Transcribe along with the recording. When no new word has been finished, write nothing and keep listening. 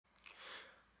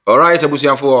All right,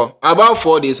 Abusianfo, about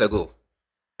 4 days ago,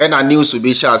 and a news to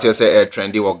be sure as a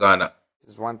trendy or Ghana.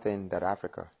 Is one thing that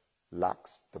Africa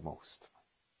lacks the most.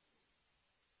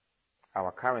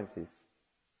 Our currencies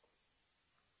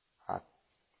are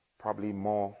probably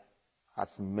more,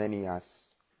 as many as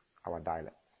our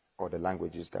dialects or the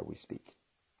languages that we speak.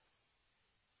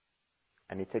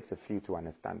 And it takes a few to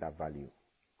understand that value.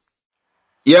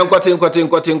 Yeah,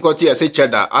 nkoti I say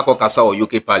cheddar akokasa o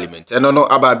UK Parliament. And no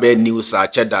ababe news a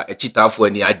cheddar e chita fo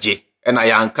ani aje. And I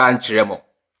yanka nchiremo.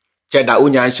 Cheddar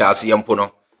unya nshasi yempo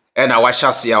no. And I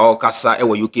washasi a okasa e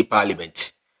wo UK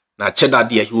Parliament. Na cheddar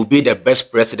there he will be the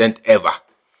best president ever.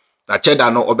 Na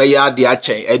cheddar no obeya de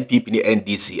achen NPP ni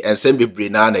NDC and send bebre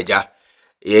na naja.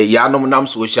 Ya no nam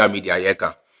social media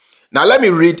yeka. Now let me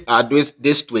read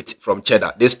this tweet from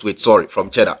Cheddar. From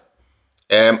Cheddar.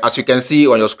 As you can see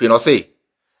on your screen, or say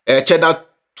Cheddar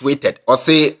tweeted or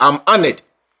say, I'm honored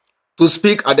to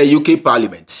speak at the UK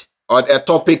Parliament on a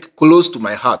topic close to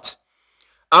my heart.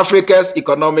 Africa's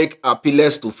economic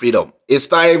pillars to freedom. It's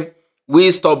time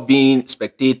we stop being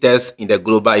spectators in the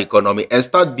global economy and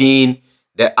start being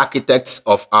the architects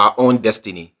of our own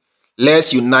destiny.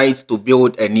 Let's unite to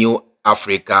build a new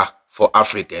Africa for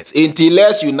Africans. Until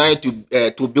let's unite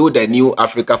to build a new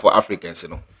Africa for Africans, you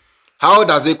know. How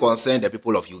does it concern the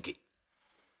people of UK?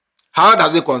 How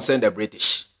does it concern the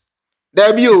British?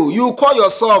 You call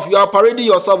yourself, you are parading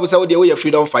yourself with say, oh, you're a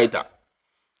freedom fighter.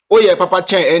 Oh, yeah, Papa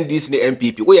Chen NDC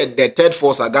MPP. Oh, yeah, the third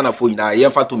force are Ghana for you now. Yeah,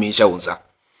 for to mention unsa.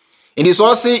 In this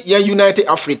also say, yeah, United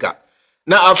Africa.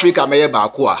 Now Africa may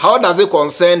bakwa. How does it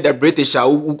concern the British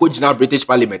who go to British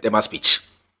Parliament? They speech.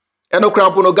 And no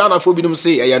crap no Ghana for binum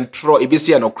say ayan tro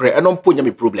ebisi no kre and no punya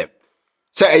me problem.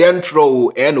 Say ayan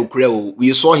tro e no kre.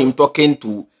 We saw him talking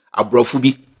to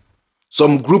Abrofubi,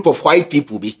 some group of white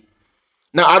people be.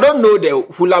 Now I don't know the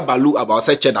hula balu about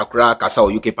such an Accra Kasa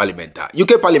or UK Parliament.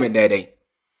 UK Parliament there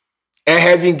a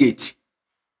having gate.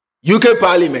 UK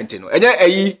Parliament, you know. And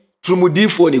then trumudi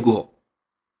phone go.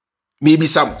 Maybe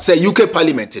some say UK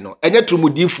Parliament, you know. And then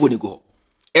trumudi phone go.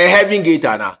 A having gate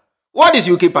ana. What is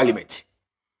UK Parliament?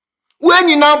 When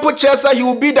you now put Chester, he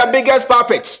will be the biggest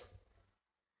puppet.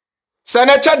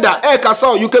 Senator Kasa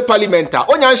UK Parliamenta.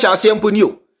 Onyan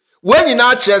Shasiempunio. When you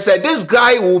now Chester, this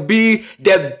guy will be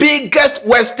the biggest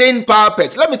Western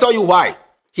puppet. Let me tell you why.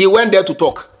 He went there to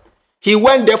talk. He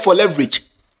went there for leverage.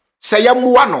 Say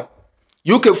muano.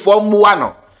 UK for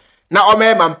muano. Now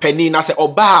ome man penny na say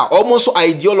oba almost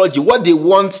ideology what they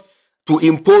want to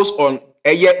impose on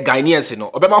Ghanaians, you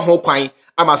know. Obema ho kwan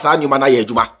amasa nyuma na ye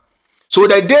adwuma. So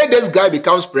the day this guy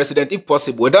becomes president, if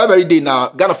possible, that very day now,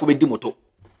 Ghana for be moto.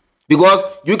 Because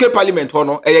UK Parliament,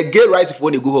 a gay rights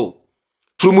for go ho.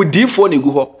 Trumudi for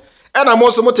go ho. And I'm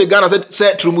also mote Ghana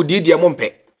said Trumudi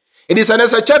diamompe. It is an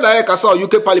essential Kasa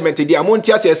UK Parliament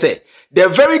diamontia say. The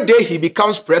very day he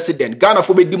becomes president, Ghana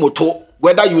for be moto,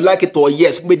 whether you like it or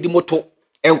yes, be moto.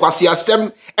 And kwasi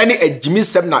asem any a Jimmy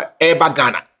Semna eba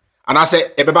Ghana. And I say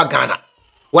eba Ghana.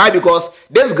 Why? Because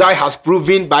this guy has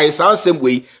proven by his own same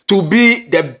way to be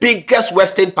the biggest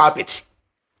Western puppet.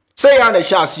 Say ya na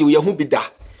shasi ye hu bida.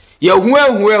 Ye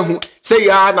hu say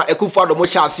ya na Akufo-Addo mo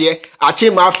shasi achi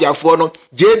mafia fo no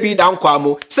JB Dankwa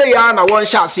mo say ya na won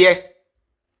shasi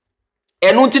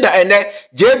enu nti da ene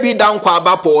JB Dankwa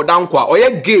ba Paul Dankwa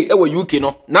oye gay e wo UK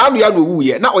no na anu ya no wu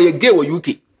ye na oye gay wo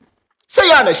UK. Say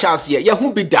ya na shasi ye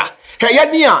hu bida. He ye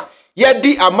ni a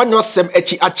Yedi amanyosem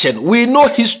echi achen. We know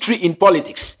history in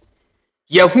politics.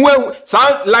 Ye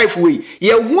sound life way.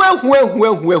 Ye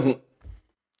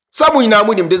Some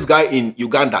in this guy in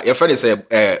Uganda. Your friend is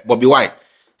Bobby Wine.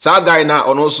 Sa guy na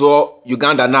also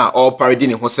Uganda na or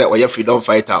parading who say or ye freedom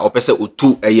fighter or pese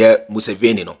utu eye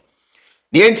Museveni no.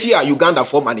 The entire Uganda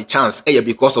form any chance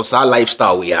because of our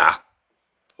lifestyle we are.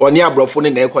 Or near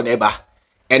brofone na eko neba.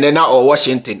 And then or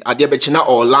Washington, Adiabechina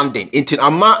or London. Intin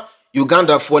ama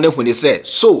Uganda for when they say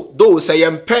so those say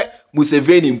mpe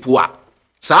Museveni mpua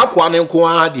sa kwa ne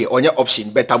nko de onye option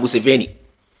better Museveni.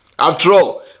 After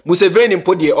all Museveni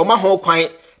mpo de oma ho kwan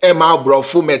e ma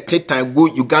brofo metetan go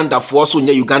Uganda for so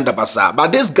nya Uganda basa,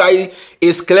 but this guy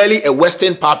is clearly a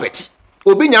Western puppet.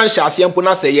 Obi nya nhase mpo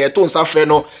na say ye to nsa frɛ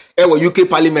no e wo UK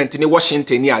Parliament in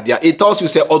Washington ya there. It tells you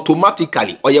say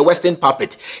automatically or a Western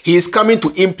puppet he is coming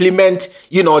to implement,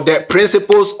 you know, the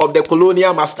principles of the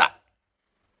colonial master.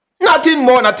 Nothing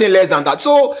more, nothing less than that.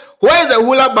 So, where is the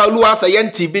hula balu as a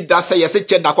TB that say yes,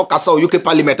 Cheddar Kasa UK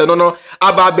Parliament? No,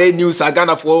 Ababe News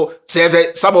Ghana for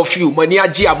some of you, Mania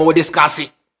Gia more discussing.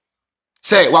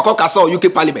 Say, Wako Kasa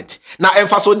UK Parliament. Now,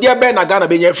 emphasis dear Ben Ghana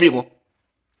be free.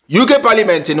 UK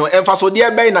Parliament, you know, emphasis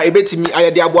dear Ben na ebeti mi aya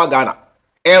dia Ghana.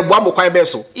 Bwamo kwa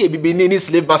beso. Be nini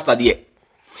slave master there.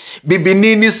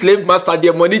 Bibinini slave master,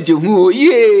 the money jehu.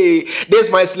 Yay,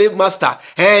 there's my slave master.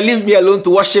 Hey, leave me alone to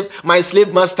worship my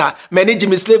slave master. Manage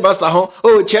me slave master.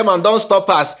 Oh, chairman, don't stop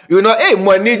us. You know, hey,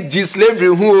 money G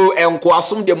slavery who and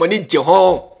kwasum the money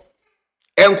jehu.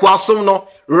 And kwasum no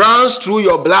runs through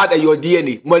your blood and your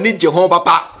DNA. Money jehu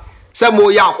papa.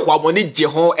 Samo ya kwa money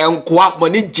jehu and kwa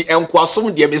money G and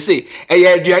kwasum the me say. Hey,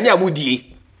 aduane amudie.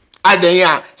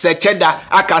 Adenya se Cheddar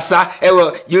akasa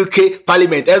ewo UK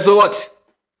Parliament. And so what?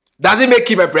 Does it make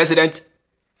him a president?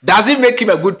 Does it make him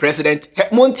a good president?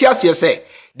 Montias say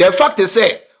the fact is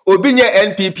say Obinye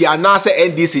NPP and now say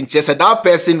NDC interest, that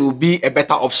person will be a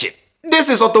better option. This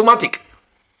is automatic.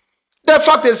 The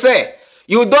fact is say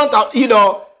you don't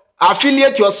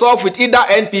affiliate yourself with either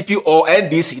NPP or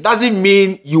NDC doesn't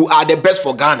mean you are the best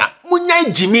for Ghana. Munyai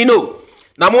Jimino.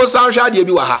 Namo Sansha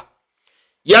Diebi Waha.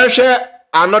 Yanshe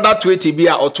another 20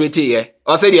 beer or 20 year.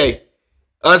 Or say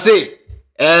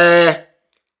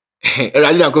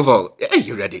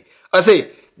you ready? I say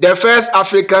the first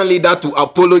African leader to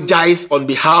apologize on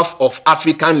behalf of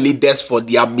African leaders for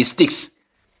their mistakes.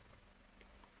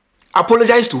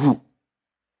 Apologize to who?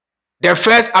 The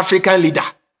first African leader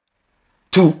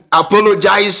to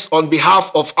apologize on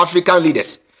behalf of African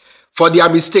leaders for their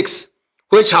mistakes,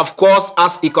 which have caused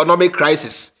us economic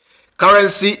crisis,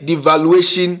 currency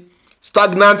devaluation,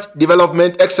 stagnant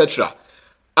development, etc.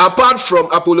 Apart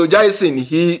from apologizing,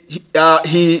 he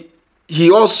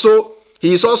is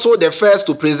also the first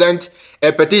to present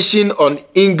a petition on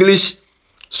English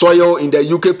soil in the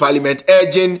UK Parliament,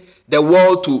 urging the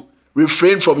world to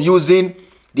refrain from using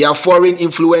their foreign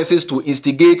influences to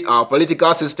instigate our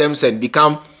political systems and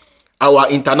become our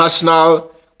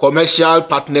international commercial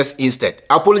partners instead.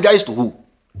 Apologize to who?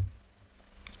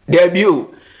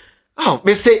 Debut. Oh,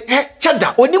 me say, hey,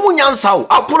 Cheddar, onimu nyansa.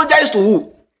 Apologize to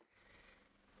who?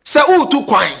 Say who to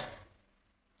kwine?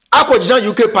 Akojina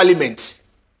UK Parliament.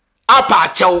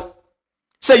 Apa chow.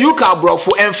 Say UK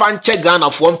brofo enfan che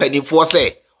Ghana for mpanimfo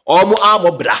say omo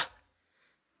amobra.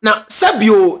 Now,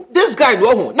 Sabio, this guy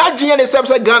no not junior the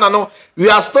same Ghana no. We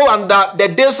are still under the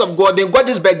days of God in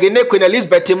Godisberg, Queen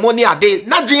Elizabeth, Timonia days.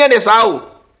 Not junior this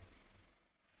how.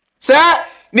 Say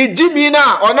ni Jimmy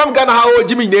na onam Ghana how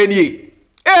Jimmy neni.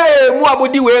 Hey,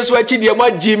 muabudi we so achi de mo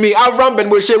Jimmy Avram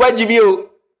Moshe wa Jimmy o.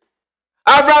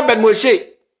 Avram Moshe,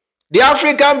 the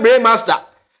African brain master,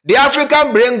 the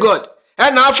African brain god,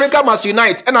 and Africa must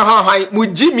unite. And how mu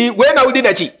Jimmy when I would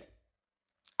achi.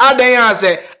 Adenya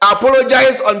say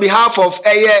apologize on behalf of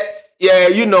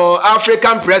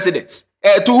African presidents.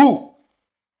 To who?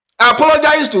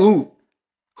 Apologize to who?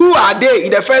 Who are they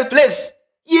in the first place?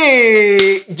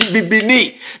 Yay,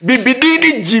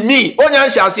 Bibini Jimmy. Onyan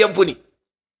Shasiempuni.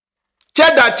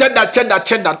 Cheddar.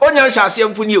 Onyan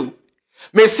Shasiempuni.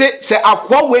 Me say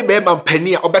akwa we be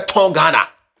mampania obeton Ghana.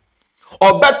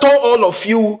 Obeton all of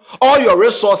you, all your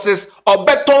resources,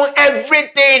 obeton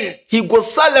everything. He go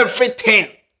sell everything.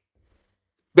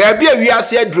 Baby, we are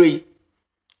said dre.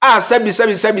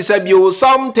 Sebi,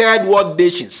 some third world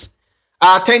nations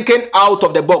are thinking out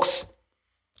of the box.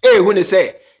 Hey, when they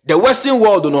say the Western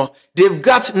world, they've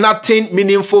got nothing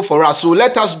meaningful for us. So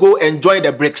let us go enjoy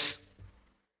the BRICS.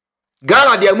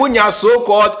 Ghana, the Amunya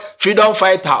so-called freedom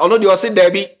fighter, they say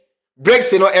Debbie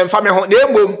BRICS, and family.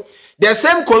 The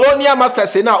same colonial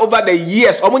master now over the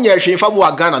years,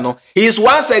 Ghana, he is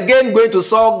once again going to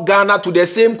sell Ghana to the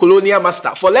same colonial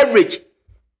master for leverage.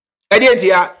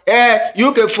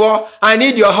 UK4, I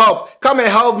need your help. Come and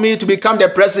help me to become the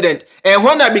president. And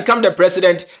when I become the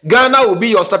president, Ghana will be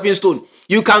your stepping stone.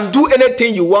 You can do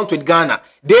anything you want with Ghana.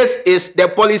 This is the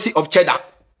policy of Cheddar.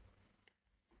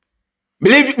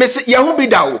 Believe me, Yahoo be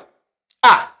down.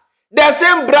 The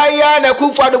same Brian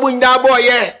Akufo Addo boy,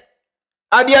 yeah.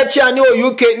 Adiachia no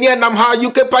UK near Namha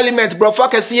UK Parliament, bro.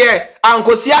 Focus here.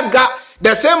 Uncle Siaga,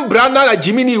 the same Brandon and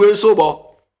Jimmy we sober.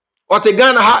 Or te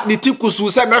Ghana ha ni tikusu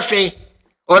se mefe.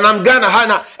 Onam Ghana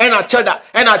hana and a Cheddar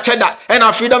and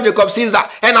a Freedom Jacob Caesar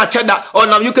and a Cheddar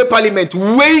on UK Parliament.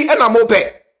 Way and a mope.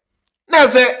 Now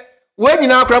say when you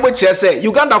now crabo say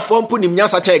Uganda form put him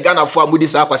nyansa Ghana for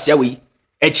Mudisa Kwasiawi.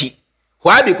 Echi.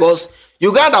 Why? Because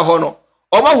Uganda hono.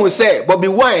 Oma who say Bobby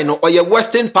Wine or your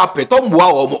Western puppet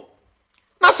omwa omo.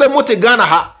 Na se mote Ghana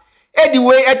ha.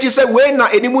 Anyway, echi say we na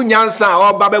enimu nyansa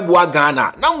or babebua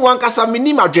Ghana. Na mwankasa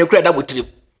minima drekre da butrip.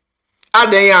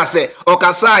 Adenya say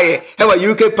okasaye hewa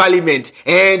UK Parliament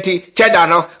enti Cheddar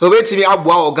no obetimi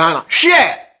aboa o Ghana.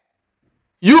 Share.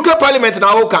 UK Parliament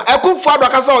na oka. Ekufuado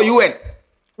akasa o UN.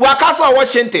 Wakasa o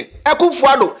Washington.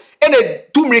 Ekufuado ene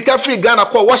tumrika free Ghana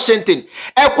kwa Washington.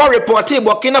 Ekwa reporti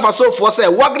Burkina Faso for say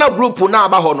Wagner group na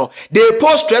aba ho no. They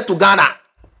post straight to Ghana.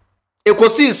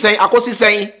 Akosi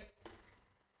sen.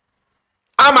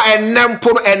 ama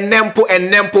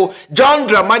enempo John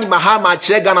Dramani Mahama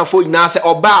chere Ghana for ina say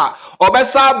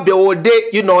obesa build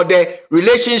the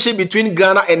relationship between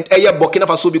Ghana and Burkina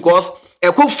Faso because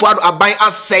Ekufuado aban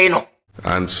asay no.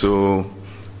 And so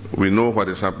we know what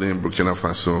is happening in Burkina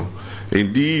Faso.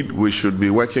 Indeed, we should be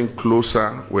working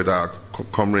closer with our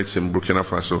comrades in Burkina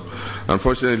Faso.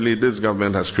 Unfortunately, this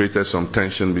government has created some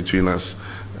tension between us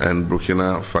and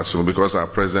Burkina Faso because our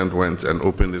president went and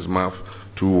opened his mouth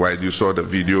too wide. You saw the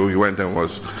video. He went and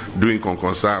was doing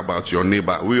conconsa about your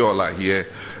neighbor. We all are here.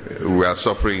 We are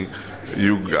suffering.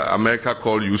 America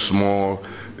called you small.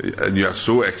 And you are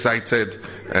so excited.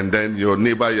 And then your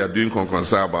neighbor, you are doing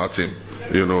conconsa about him.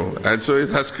 You know, and so it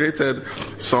has created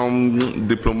some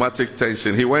diplomatic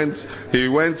tension. He went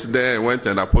there and went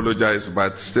and apologized,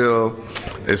 but still,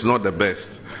 it's not the best.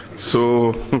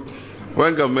 So,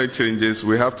 when government changes,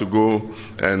 we have to go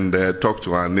and talk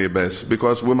to our neighbors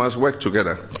because we must work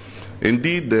together.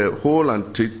 Indeed, the whole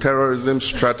anti-terrorism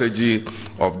strategy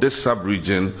of this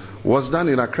sub-region was done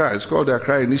in Accra. It's called the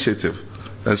Accra Initiative.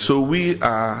 And so we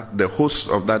are the hosts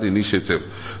of that initiative.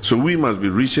 So we must be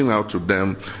reaching out to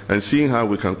them and seeing how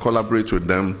we can collaborate with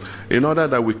them in order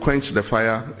that we quench the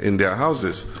fire in their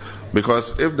houses.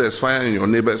 Because if there's fire in your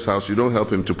neighbor's house, you don't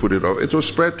help him to put it off, it will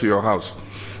spread to your house.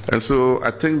 And so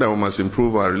I think that we must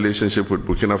improve our relationship with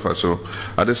Burkina Faso.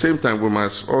 At the same time, we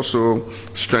must also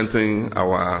strengthen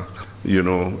our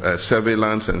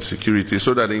surveillance and security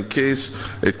so that in case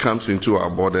it comes into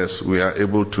our borders, we are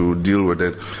able to deal with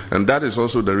it. And that is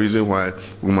also the reason why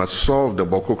we must solve the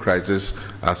Boko crisis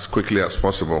as quickly as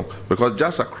possible. Because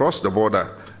just across the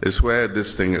border is where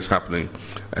this thing is happening.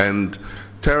 And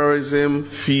terrorism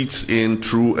feeds in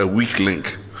through a weak link.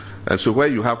 And so where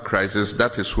you have crisis,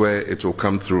 that is where it will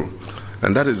come through.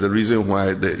 And that is the reason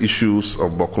why the issues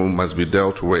of Boko must be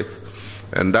dealt with.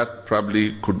 And that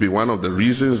probably could be one of the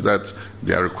reasons that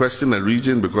they are requesting a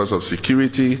region because of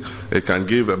security. It can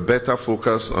give a better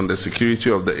focus on the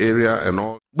security of the area and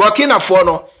all. Burkina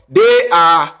Faso, they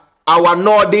are our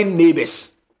northern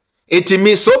neighbors. It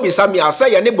means so bisami asa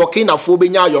yene Burkina Faso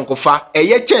benya yonkofa.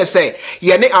 Eye chen say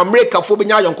yene America Faso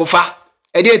benya yonkofa.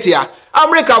 Edetia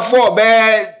America for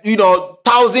be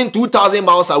 1,000, 2,000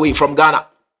 miles away from Ghana.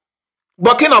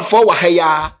 Burkina Faso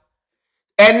wahaya.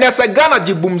 And as a Ghana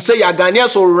jibum say ya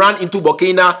Ghanaians will run into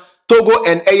Burkina, Togo,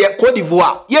 and Cote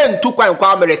d'Ivoire. Yen to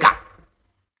kwa America.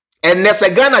 And as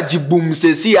a Ghana jibum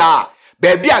say siya,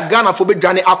 baby a Ghana for be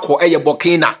Johnny Akko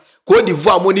Burkina, Cote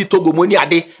d'Ivoire, money Togo, money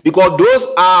ade, because those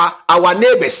are our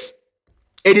neighbors.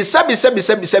 It is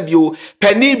sebi you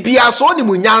penny bia so ni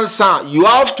munyansa. You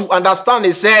have to understand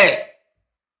it say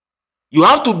you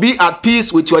have to be at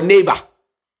peace with your neighbor.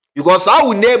 Because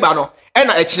our neighbor no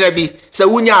ena echirebi se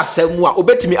wunya asemu a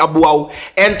obetimi aboa wo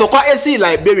entokwa esi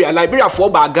Liberia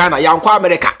for ba Ghana yankwa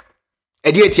America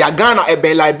edi Ghana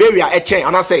ebe Liberia echen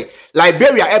ana say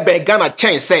Liberia ebe Ghana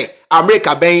chen say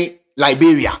America ben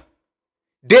Liberia.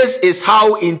 This is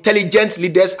how intelligent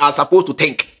leaders are supposed to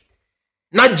think.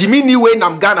 Na Jimmy Niwe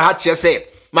nam Ghana ha che say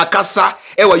makasa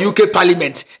ewa UK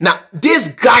parliament. Now this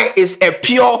guy is a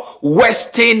pure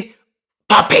Western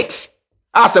puppet.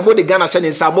 Asemo de Ghana chen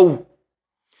insabo.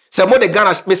 Semo de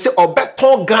Ghana me say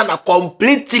obeton Ghana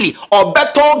completely.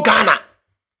 Obeton Ghana.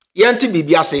 Yanti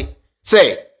bibia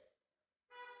say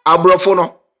abrofo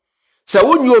no. Se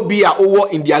wonyo bi a owo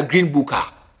in their green book,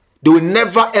 they will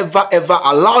never ever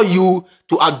allow you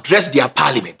to address their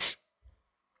parliament.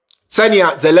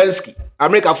 Senia Zelensky,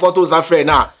 America photos are friend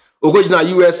now. Original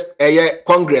US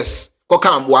Congress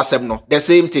kokam wasem no. The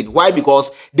same thing. Why?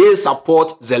 Because they support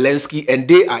Zelensky and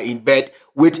they are in bed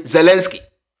with Zelensky.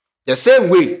 The same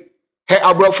way, he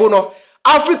abrofono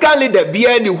African leader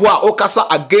BN who are okasa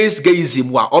against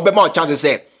gayism wa obema chance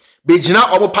say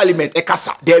bejina omo parliament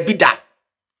ekasa there be that.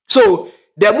 So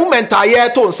the moment I hear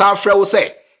to Nsafre will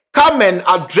say come and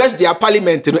address their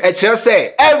parliament no e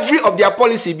say every of their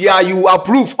policy bia you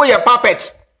approve for your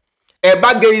puppet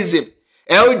eba gayism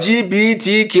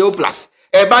LGBTQ+.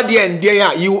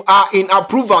 You are in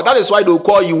approval. That is why they will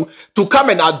call you to come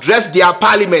and address their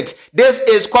parliament. This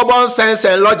is common sense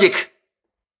and logic.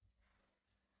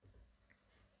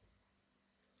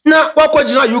 Now,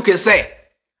 what you can say?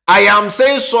 I am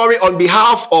saying sorry on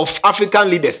behalf of African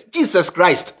leaders. Jesus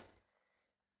Christ.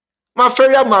 My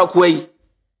friend Markway.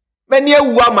 Many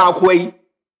Markway.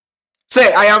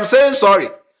 Say, I am saying sorry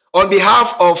on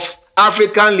behalf of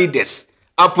African leaders.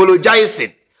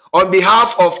 Apologizing on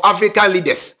behalf of African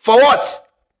leaders. For what?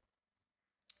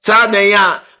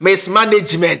 Saneya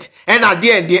mismanagement. And at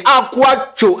the end, the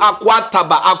aqua cho, aqua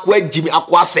taba, aqua Jimmy,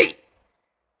 aqua say.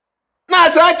 Na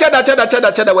sa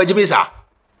chada wajimisa.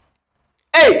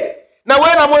 Hey, na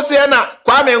when I mo say na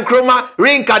Kwame Nkrumah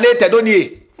reincarnated oni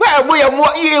where mo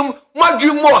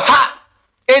madwin mo ha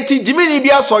enti Jimini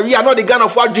bia sorry no the Ghana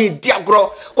for adwin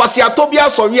diagro kwasi ato bia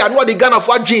sorry no the Ghana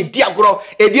for adwin diagro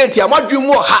edi enti amadwin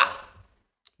mo ha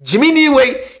Jimini we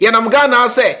yanam Ghana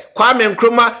say Kwame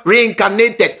Nkrumah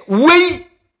reincarnated we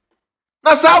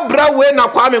na sa bra we na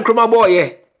Kwame Nkrumah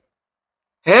boy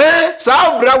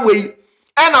sa bra we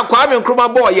and a Kwame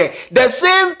Nkrumah boy the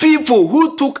same people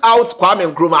who took out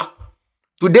Kwame Nkrumah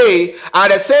today are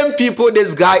the same people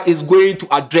this guy is going to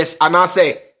address and I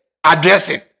say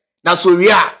addressing. Now so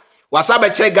we are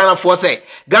wasabe check Ghana for say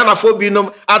Ghana for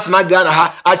binum at na Ghana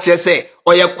ha actually say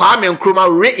or ye Kwame Nkrumah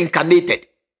reincarnated.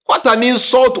 What an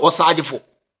insult or sajifo.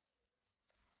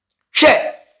 She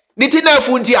nitina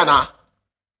funti ana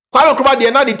Kwame Nkrumah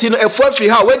de na ditino e for free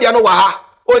ha we de no wa ha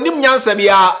onim nyansa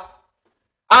bia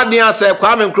adia say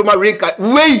Kwame Nkrumah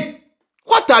reincarnated. Wait,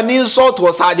 what an insult or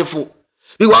sajifo.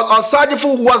 Because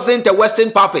Osajifo wasn't a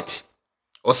Western puppet.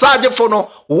 Osajifo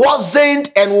no wasn't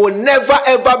and will never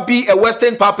ever be a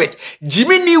Western puppet.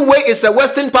 Jimini Way is a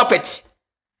Western puppet.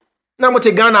 Now what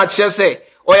Ghana say,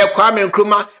 or a Kwame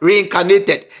Nkrumah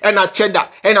reincarnated, and a cheddar,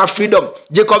 and a freedom,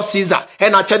 Jacob Caesar,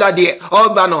 and a cheddar dear,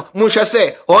 all Bano, Musha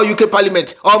say, or UK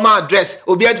Parliament, all my address,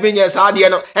 Obiet Minyas,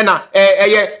 Adiano, and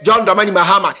a John Dramani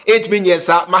Mahama, 8 Minyas,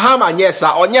 Mahama, yes,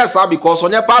 sir, or yes, sir, because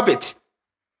on your puppet.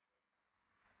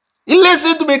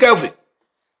 Listen to me carefully.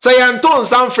 Say Anton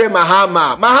Sanfre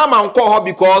Mahama call her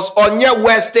because on your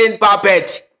Western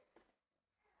puppet.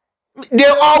 They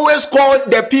always call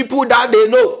the people that they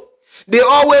know. They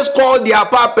always call their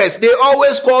puppets. They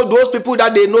always call those people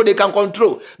that they know they can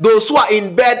control. Those who are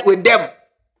in bed with them.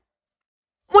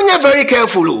 When you're very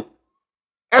careful.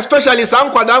 Especially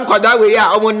some kwada we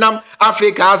ya omonam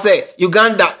Africa say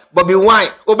Uganda Bobby Wine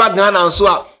over Ghana and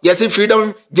so yes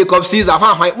freedom Jacob Caesar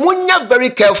munya very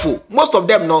careful. Most of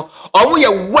them no omo ye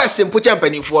Western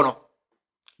puchampani for no.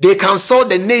 They can sell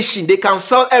the nation, they can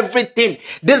sell everything.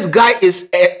 This guy is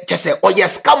just a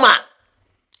yes scammer.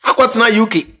 Akwatna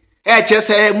UK just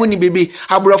muni bibi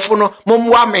abrofo no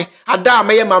momwa me ada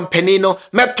me mampani no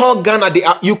meton Ghana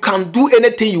you can do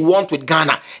anything you want with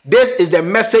Ghana. This is the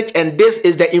message and this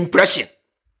is the impression.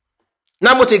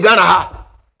 Na moti Ghana ha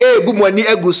bumwani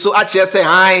eguso ache say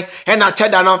hi and a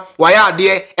cheda no waya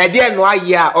de no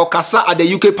aya okasa at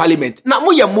the UK Parliament. Na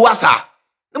mo ye muasa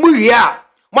na mo ria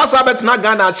Masa bet na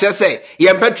Ghana ache say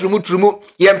yempe trumu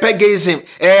yempe gayism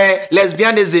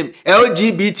lesbianism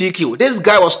LGBTQ. This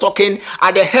guy was talking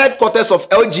at the headquarters of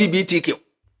LGBTQ.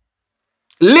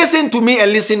 Listen to me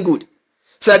and listen good.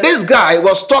 So this guy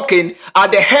was talking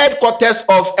at the headquarters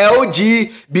of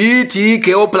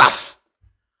LGBTQ plus.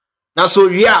 Now so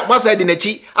yeah, masa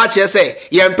dinechi ache say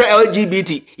yempe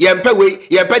LGBT yempe we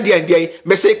yempe diendie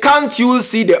me say can't you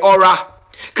see the aura?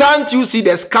 Can't you see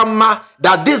the scammer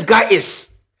that this guy is?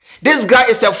 This guy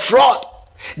is a fraud.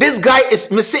 This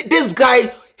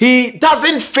guy he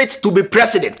doesn't fit to be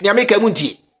president. Or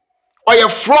a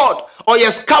fraud or a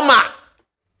scammer.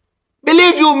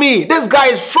 Believe you me, this guy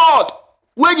is fraud.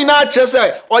 When you not just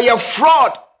say or a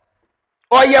fraud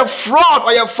or a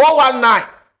 419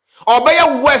 or by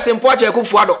a West in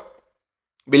Portugal.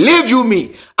 Believe you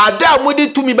me, Adam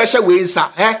would to me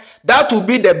that will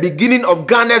be the beginning of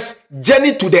Ghana's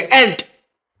journey to the end.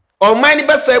 Or many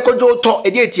best to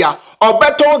editia or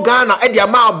better Ghana edia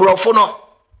ma brofo no.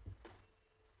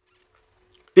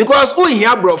 Because who here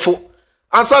brofo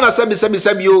ansana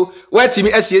sebi you where timi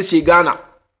SCC Ghana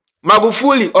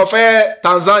Magufuli of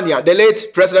Tanzania, the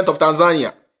late president of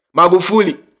Tanzania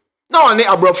Magufuli na one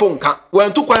abrofo nka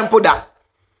wen to kwan poda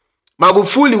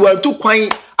Magufuli wen to kwan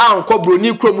anko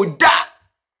broni kromu da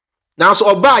na so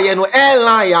oba ye no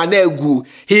airline ya na egu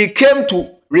he came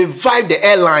to revive the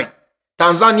airline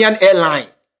Tanzanian airline.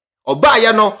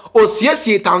 Obaya no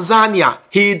osiesie Tanzania.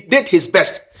 He did his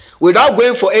best without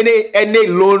going for any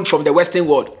loan from the Western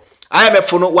world.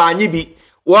 IMF no wa anyibi,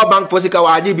 World Bank posika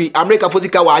wa anyibi, America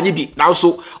posika wa anyibi. Now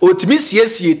so otimi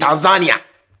siesie Tanzania.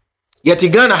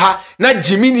 Yet Ghana ha na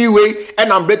Jimini Way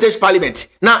and British Parliament.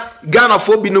 Na Ghana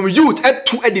for binum youth et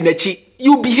to edinechi.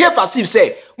 You behave as if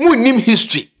say mu nim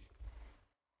history.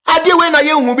 Ade we na ye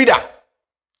hu bi da.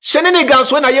 Shenene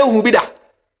gans we na ye hu bi da.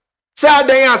 Say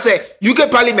adan say UK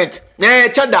Parliament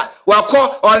chada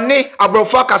wako oni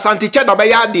abrofo kasanti chada be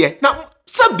yade na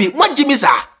sabi majimi sa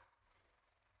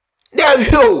there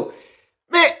you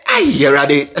me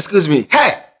ayerade excuse me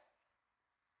hey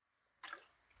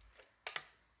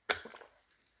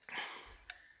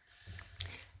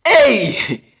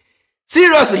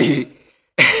seriously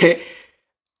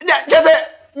just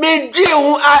me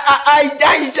dream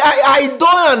I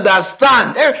don't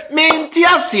understand me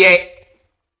ntiasie.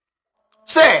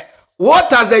 Say,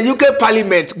 What has the UK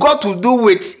Parliament got to do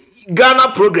with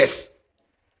Ghana progress?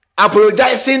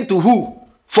 Apologizing to who?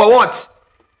 For what?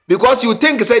 Because you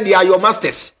think say they are your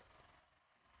masters.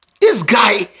 This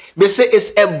guy, they say,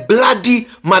 is a bloody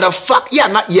motherfucker. Yeah,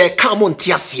 not yeah, come on,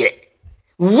 tiasie.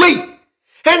 Wait.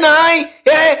 And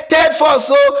third force,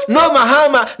 so no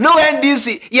Mahama, no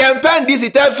NDC. Yeah,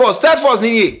 NDC, third force,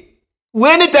 ni.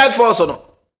 When third force or no?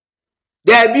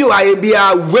 There be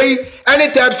a way,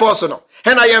 any third force or no?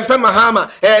 And I am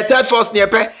Mahama, third force near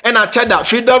pe, and a cheddar,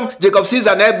 freedom, Jacob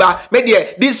Caesar, Neba,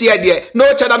 media, this year, dear,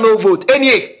 no cheddar, no vote,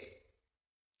 any.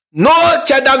 No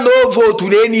cheddar, no vote to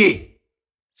any.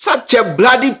 Such a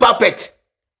bloody puppet.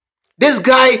 This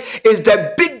guy is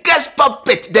the biggest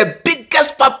puppet,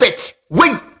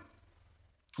 Wait.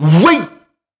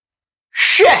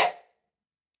 Share.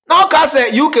 Now can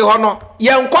say UK hono,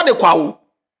 yan kwade kwawo.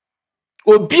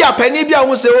 Obi a penny bia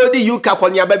won say odi UK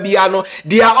kwanya bia no,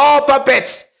 they are all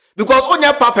puppets. Because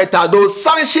onya puppet they'll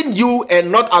sanction you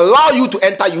and not allow you to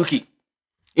enter UK.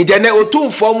 Internet otum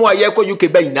form wa yeko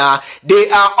UK bayina. They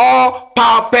are all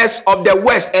puppets of the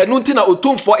West. And Nuntina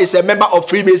otum for is a member of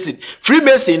Freemason.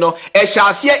 Freemason no, a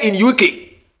shall see in UK.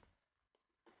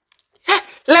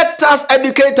 Let us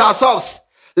educate ourselves.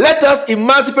 Let us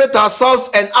emancipate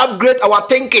ourselves and upgrade our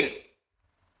thinking.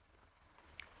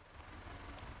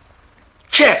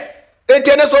 Che,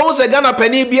 Internet so say Ghana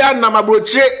penny bia na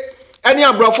mabroche. Any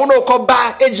abrofo no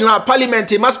koba ejina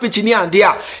parliament must speech ni and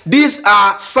there. These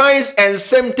are signs and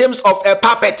symptoms of a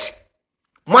puppet.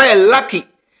 My lucky.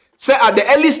 Say at the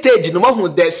early stage, no more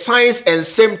the signs and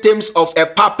symptoms of a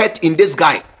puppet in this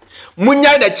guy.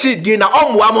 Munya the chi dina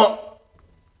omwamo.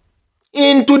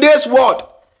 In today's world,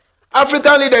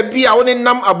 African leader be a only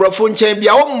nam abrofo nchen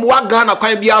bia omwa Ghana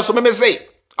kwan bia so me say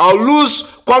I'll lose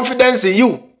confidence in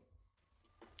you.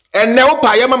 And now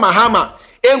Payama Mahama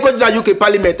encourage UK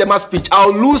Parliament tema speech.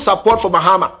 I'll lose support for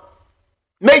Mahama.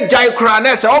 Make Jai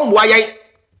Krane say omwa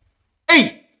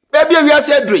hey, baby we are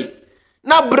say dre.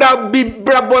 Na bra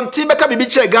bonti beka bibi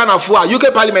che Ghana for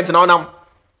UK Parliament now now.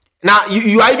 Now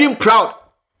you are even proud.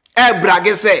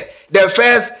 Brage say the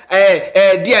first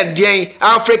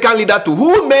African leader to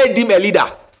who made him a leader?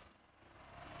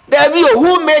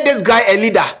 Who made this guy a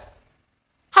leader?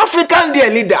 African dear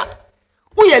leader.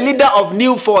 Who a leader of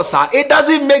new force? It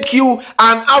doesn't make you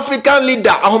an African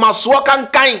leader.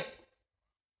 Kind.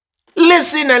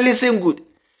 Listen and listen good.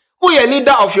 Who a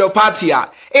leader of your party?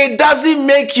 It doesn't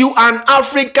make you an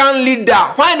African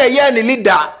leader. Why na ye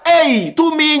leader? Hey,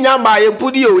 to me nyamba ye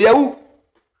pudio ye.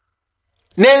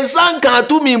 Nensanka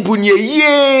to me bunye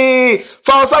ye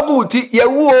falsa buti ye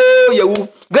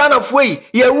Ghana fwe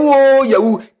ye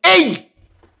hey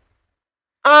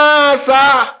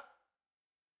sa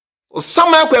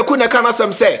sama kwaku na kana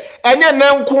sam say enye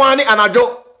nan ko ani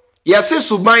anajo yesi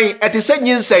suban etise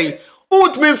nyinsei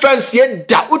utmi fence ye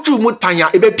da utu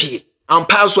mutanya ebepie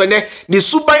ampa so ne ni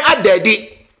suban adadi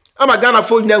ama Ghana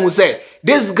fo na hu say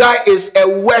this guy is a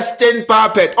western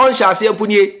puppet on shall say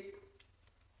punye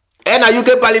and a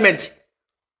UK Parliament.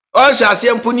 All shall see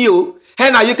Mpunio.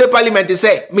 And a UK Parliament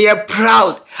say, me a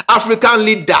proud African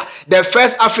leader, the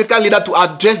first African leader to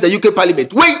address the UK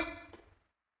Parliament. Wait!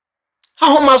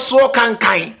 How much so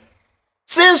kind?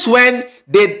 Since when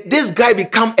did this guy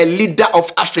become a leader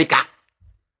of Africa?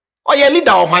 Or a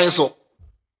leader of mine so?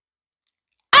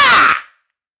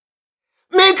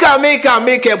 Make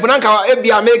Punanka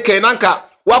ebia make nanka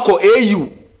wako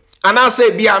AU. And I say,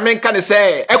 be a man can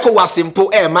say, Echo was simple,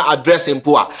 my address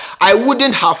simple. I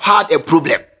wouldn't have had a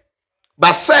problem.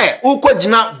 But say, Uko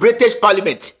Jina British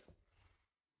Parliament.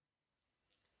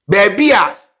 Baby,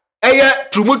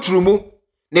 trumu,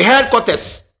 the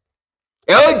headquarters.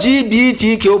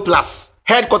 LGBTQ plus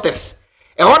headquarters.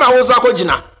 And when I was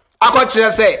Akojina, Akojina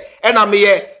say, and I'm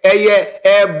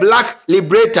a black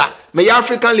liberator. Me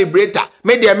African liberator,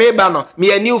 me dear mebano,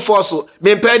 me a new fossil,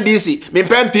 me pen DC, me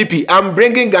pen PP. I'm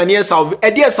bringing Ghanaian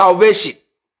salvation.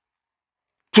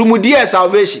 Trumudie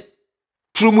salvation.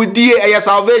 Trumudie a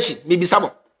salvation. Maybe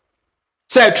some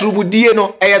say Trumudie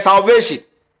no a salvation.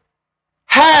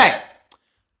 Hey,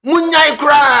 munyai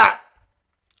kra.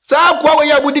 Sa kwa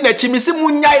ya budi na chimisi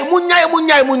munyai.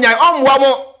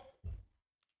 Wamo.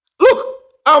 Look,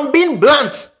 I'm being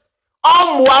blunt.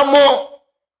 Wamo.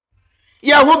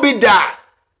 Yahu be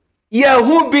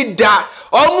da.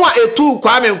 Omwa etu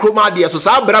Kwame Nkrumah de so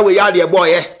sa bra we ya de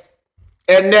boy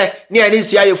enne ne ani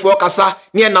sia ye fo kasa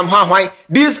ne nam hwan.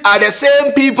 These are the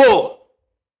same people.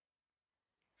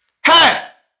 Hey,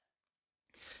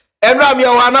 Avram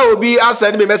Moshe obi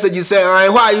send me message say,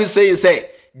 why are you saying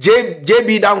say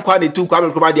JB Dankwa de tu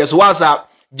Kwame Nkrumah de so what's up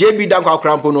JB Dankwa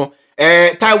krampo no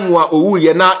time wa owu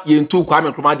ye na yentu Kwame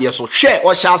Nkrumah de so hwe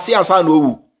o hyase ansa na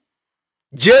owu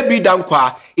JB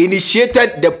Dankwa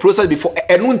initiated the process before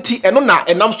eno na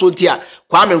enam so ntia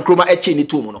Kwame Nkrumah eche ni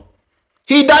to mu no.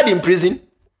 He died in prison.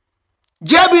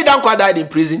 JB Dankwa died in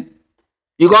prison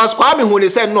because Kwame Hune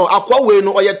said no akwa we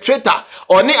no oye traitor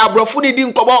oni abrofo ni di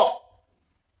nkobo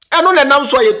eno na enam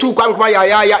so ye tu Kwame Nkrumah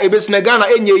ya ebesina Ghana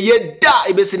enye ye da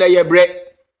ebesina ye bre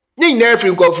ni na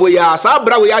free nkofo ya sa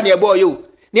bra we ya na ebo yo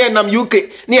ni enam UK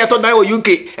ni eto dan o UK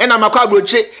enam akwa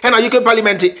abroche ena UK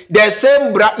parliament the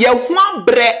same bra ye ho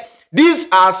bre. These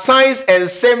are signs and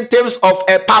symptoms of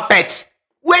a puppet.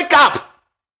 Wake up.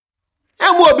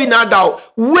 Be now,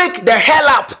 wake the hell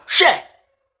up. Share.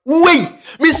 Wait.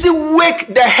 Me see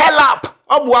wake the hell up.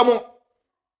 Obuamo.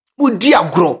 Udia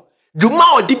grow. Juma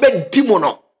o dibe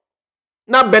dimono.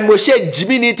 Na Ben Moshe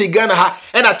Jimini ti Ghana ha.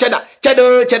 Ena cheda.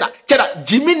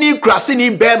 Jimini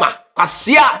krasini bema.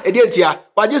 Kasia. Edientia.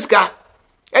 Wajiska.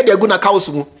 Edi aguna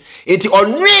kausumu. Eti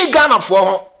onwe Ghana for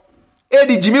ho.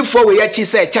 Edi Jimmy for we yechi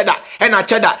say cheda. Ena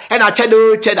cheda.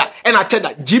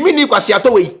 Jimini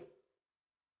kwasiato we.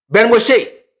 Ben Moshe,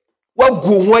 what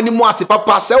go when you must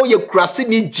papa say you crassi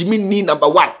ni Jimmy ni number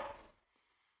 1.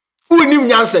 Unim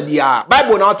nyansa bia.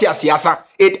 Bible na oti asiasa.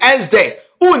 It ends there.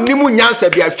 Unimu nyansa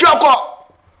bia. Fioko.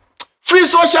 Free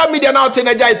social media now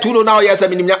tenaja ituno now yes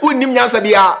unim nyansa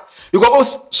bia.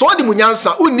 Because so di mu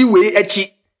nyansa uni we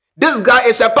echi. This guy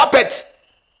is a puppet.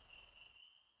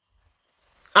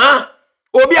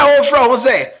 Obi a wo fra ho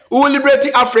say, "We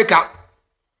liberate Africa."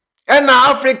 And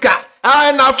Africa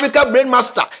and Africa brain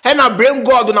master and a brain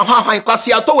god na hwan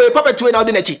kwasi ato we puppet we na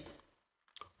odi nachi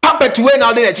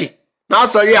na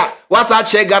sorry what's that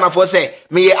che Ghana for say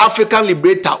me African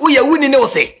liberator we ye wuni ne wo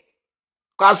say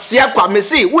kwasi akwa me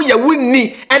say we ye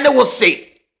wuni ene wo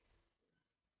say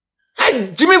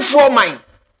Jimmy for mine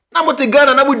na mo te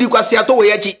Ghana na mo di kwasi ato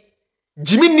we yachi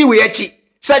Jimmy ni we yachi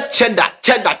say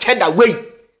cheddar we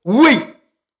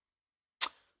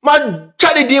ma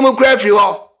chadi democracy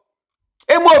ho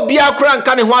Emo bia kra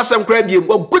nka ne ho asem kra biem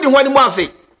ogudi ho ani mo ase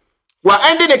wa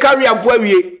ende ne career mpo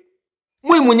awie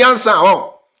mu nyansa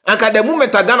ho anka the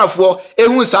moment Ghana for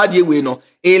ehun saade we no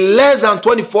in less than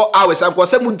 24 hours am ko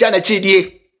se mu dia na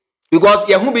chidie because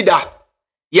ye hu bi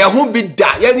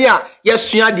da ye ni a ye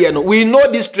sua de no we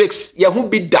know these tricks ye hu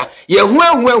bi da ye hu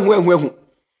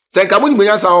se nka mu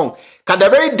nyansa ho ka the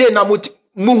very day na mu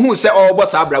hu se obo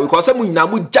sabra because se mu nyina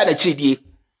mu dia na chidie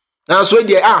na so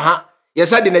de aha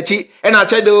yes, I didn't cheat, and I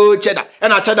cheddar,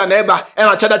 and I cheddar neighbor, and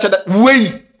I cheddar.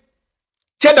 Way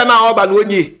cheddar now, all but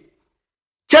only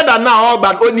cheddar now, all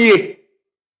but only.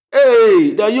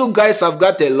 Hey, then you guys have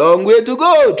got a long way to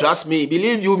go. Trust me,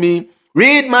 believe you me.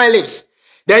 Read my lips.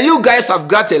 Then you guys have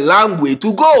got a long way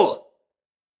to go.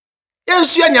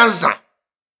 Yes, Yansa.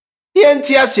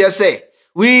 Say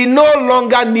we no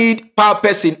longer need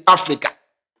purpose in Africa.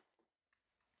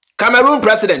 Cameroon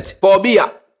President Paul Biya.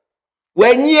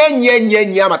 When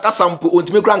nye makasa mpo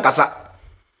ontimi kra nkasa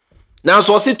na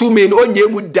so si 2 men onye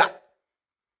muda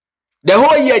the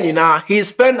whole year nyina he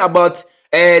spent about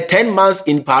 10 months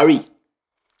in Paris,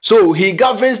 so he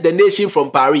governs the nation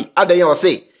from Paris. Adan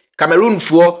say Cameroon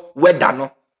for weather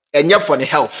no enye for the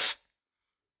health.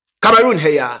 Cameroon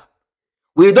here,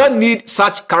 we don't need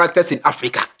such characters in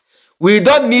Africa. We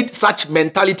don't need such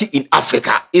mentality in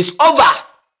Africa. It's over.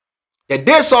 The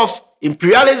days of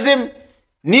imperialism,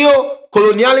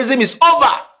 neo-colonialism is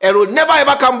over and will never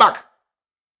ever come back.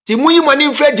 Timuyi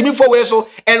mani Fred Jimmy for way so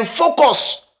and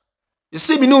focus. You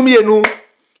see me no me no.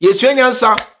 Yes,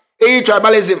 answer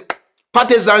tribalism,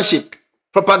 partisanship,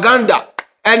 propaganda,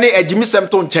 any Jimmy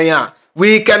Sempton Chenya.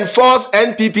 We can force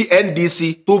NPP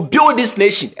NDC to build this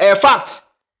nation. A fact.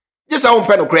 Just a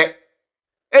pen of crack.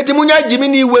 Etimunya Jimmy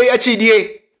ni way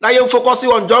HDA. Now you're focusing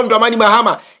on John Dramani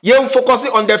Mahama. You're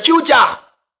focusing on the future.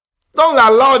 Don't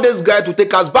allow this guy to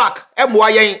take us back.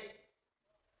 MYA.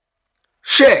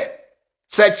 Share.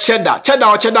 Say cheddar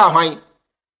or cheddar wine.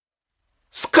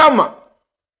 Scammer.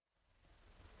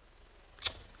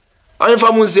 I'm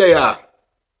from Musia.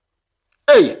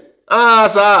 Hey,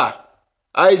 sir.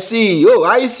 I see. Oh,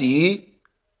 I see.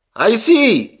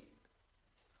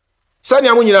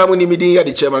 Sanya munyina muni meeting here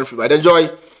the chairman Freemind. Enjoy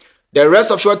the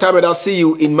rest of your time and I'll see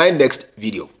you in my next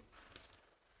video.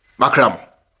 Makram.